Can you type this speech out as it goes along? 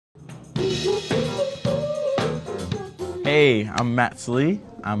Hey, I'm Matt Sallee.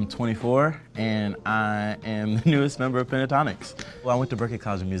 I'm 24, and I am the newest member of Pentatonix. Well, I went to Berkeley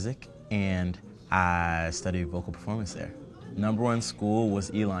College of Music, and I studied vocal performance there. #1 school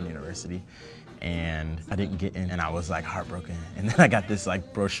was Elon University, and I didn't get in, and I was like heartbroken. And then I got this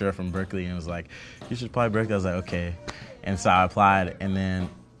like brochure from Berkeley, and it was like, you should apply to Berkeley. I was like, okay. And so I applied, and then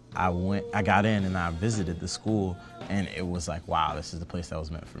I got in, and I visited the school, and it was like, wow, this is the place that was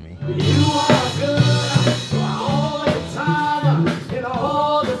meant for me. You are good all the time, and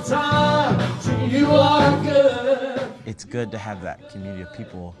all the time. You are good. It's good to have that community of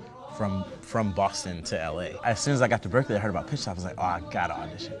people from Boston to LA. As soon as I got to Berkeley, I heard about Pitch Stop. I was like, oh, I gotta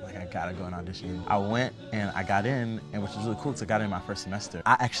audition. Like, I gotta go and audition. I went and I got in, and which was really cool because I got in my first semester.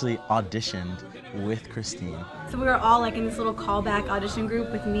 I actually auditioned with Christine. So we were all like in this little callback audition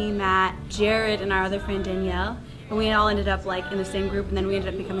group with me, Matt, Jared, and our other friend Danielle. And we all ended up like in the same group, and then we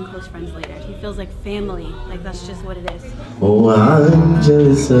ended up becoming close friends later. He feels like family. Like, that's just what it is. Oh, I'm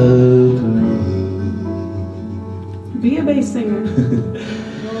just so green. Be a bass singer.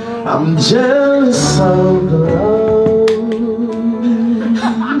 I'm jealous of the love.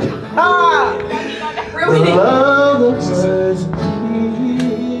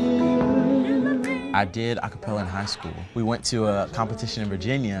 I did a cappella in high school. We went to a competition in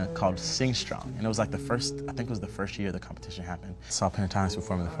Virginia called Sing Strong, and it was like I think it was the first year the competition happened. Saw Pentatonix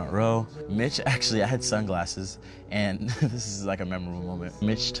perform in the front row. Mitch, actually, I had sunglasses, and this is like a memorable moment.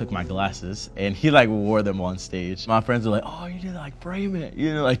 Mitch took my glasses, and he like wore them on stage. My friends were like, oh, you did like frame it,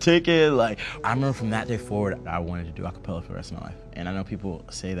 you know, like take it. Like, I remember from that day forward, I wanted to do a cappella for the rest of my life. And I know people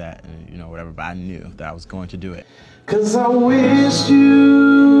say that, and you know, whatever, but I knew that I was going to do it. 'Cause I wish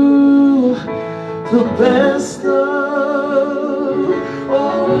you the best of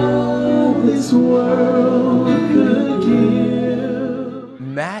all this world could give.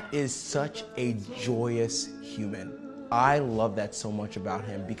 Matt is such a joyous human. I love that so much about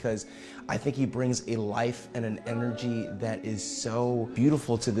him because I think he brings a life and an energy that is so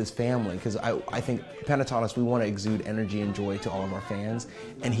beautiful to this family, because I think Pentatonix, we want to exude energy and joy to all of our fans,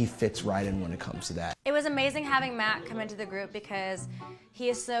 and he fits right in when it comes to that. It was amazing having Matt come into the group because he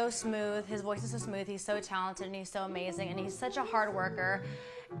is so smooth, his voice is so smooth, he's so talented, and he's so amazing, and he's such a hard worker.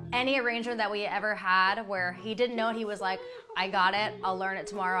 Any arrangement that we ever had where he didn't know it, he was like, I got it, I'll learn it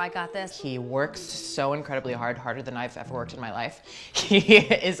tomorrow, I got this. He works so incredibly hard, harder than I've ever worked in my life. He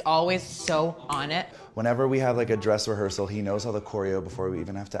is always so on it. Whenever we have like a dress rehearsal, he knows all the choreo before we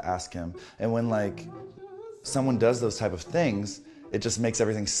even have to ask him. And when like someone does those type of things, it just makes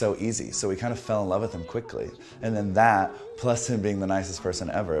everything so easy. So we kind of fell in love with him quickly. And then that, plus him being the nicest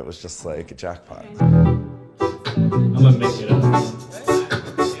person ever, it was just like a jackpot. I'm gonna make it up.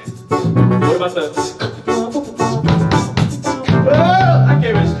 What about this? I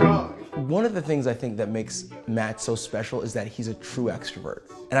came in strong. One of the things I think that makes Matt so special is that he's a true extrovert.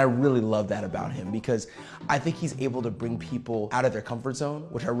 And I really love that about him because I think he's able to bring people out of their comfort zone,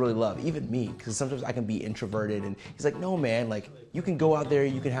 which I really love, even me, because sometimes I can be introverted and he's like, no man, like you can go out there,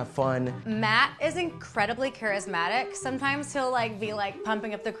 you can have fun. Matt is incredibly charismatic. Sometimes he'll like be like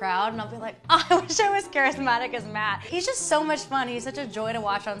pumping up the crowd and I'll be like, oh, I wish I was charismatic as Matt. He's just so much fun. He's such a joy to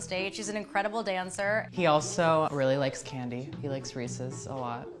watch on stage. He's an incredible dancer. He also really likes candy. He likes Reese's a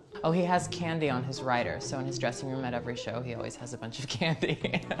lot. Oh, he has candy on his rider, so in his dressing room at every show, he always has a bunch of candy.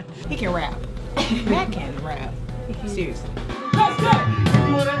 He can rap. Matt can rap. Seriously. I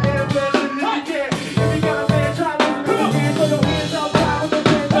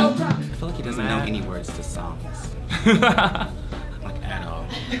feel like he doesn't know any words to songs. Like, at all.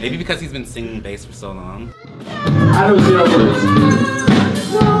 Maybe because he's been singing bass for so long. I know 0 words.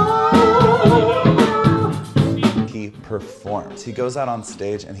 He performs. He goes out on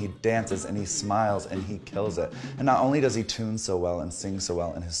stage and he dances and he smiles and he kills it. And not only does he tune so well and sing so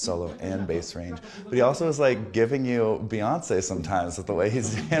well in his solo and bass range, but he also is like giving you Beyonce sometimes with the way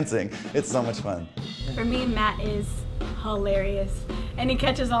he's dancing. It's so much fun. For me, Matt is hilarious. And he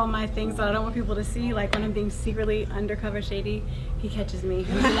catches all my things that I don't want people to see. Like when I'm being secretly undercover shady, he catches me.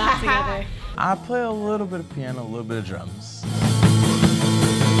 We laugh together. I play a little bit of piano, a little bit of drums.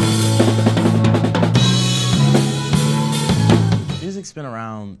 Music's been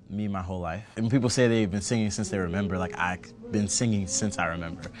around me my whole life. And people say they've been singing since they remember, like I've been singing since I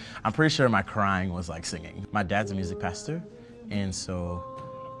remember. I'm pretty sure my crying was like singing. My dad's a music pastor, and so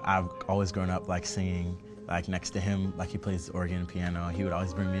I've always grown up like singing like next to him, like he plays organ and piano. He would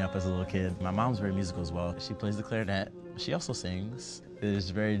always bring me up as a little kid. My mom's very musical as well. She plays the clarinet. She also sings. It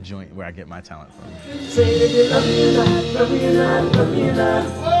is very joint where I get my talent from. Say that you love me not, love me not, love me not.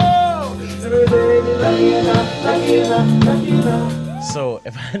 Whoa! Say that you love me not, love me not, love me not. So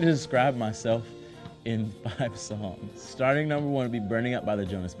if I had to describe myself in 5 songs, starting number 1 would be Burning Up by the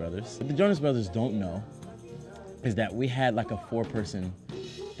Jonas Brothers. What the Jonas Brothers don't know is that we had like a 4-person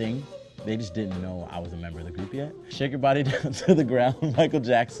thing. They just didn't know I was a member of the group yet. Shake Your Body Down to the Ground, Michael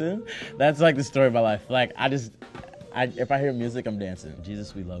Jackson. That's like the story of my life. Like if I hear music, I'm dancing.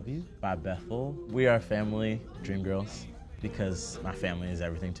 Jesus, We Love You by Bethel. We Are Family, Dreamgirls, because my family is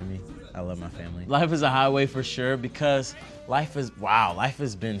everything to me. I love my family. Life is a Highway for sure, because life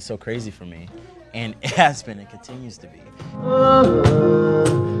has been so crazy for me. And it has been, it continues to be.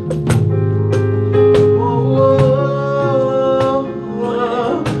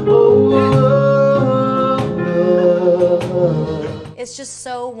 It's just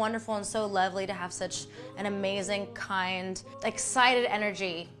so wonderful and so lovely to have such an amazing, kind, excited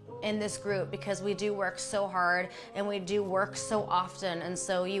energy in this group, because we do work so hard and we do work so often, and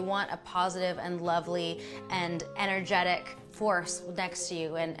so you want a positive and lovely and energetic force next to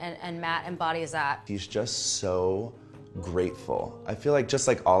you, and Matt embodies that. He's just so grateful. I feel like just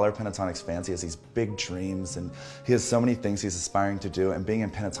like all our Pentatonix fans, he has these big dreams and he has so many things he's aspiring to do, and being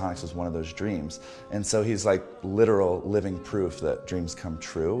in Pentatonix was one of those dreams. And so he's like literal living proof that dreams come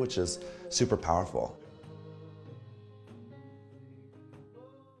true, which is super powerful.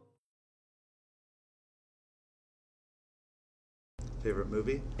 Favorite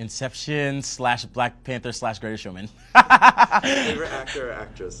movie? Inception / Black Panther / Greatest Showman. Favorite actor or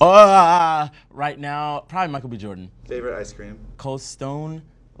actress? Right now, probably Michael B. Jordan. Favorite ice cream? Cold Stone,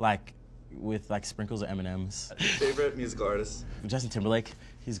 like with like sprinkles of M&Ms. Favorite musical artist? Justin Timberlake,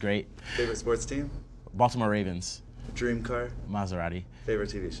 he's great. Favorite sports team? Baltimore Ravens. Dream car? Maserati. Favorite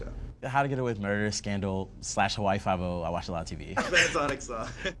TV show? How to Get Away with Murder, Scandal / Hawaii Five-0. I watch a lot of TV. Pentatonix song.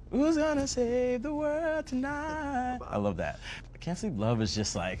 Who's gonna save the world tonight? I love that. Can't Sleep Love is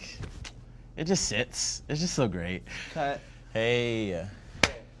just like, it just sits. It's just so great. Cut. Hey.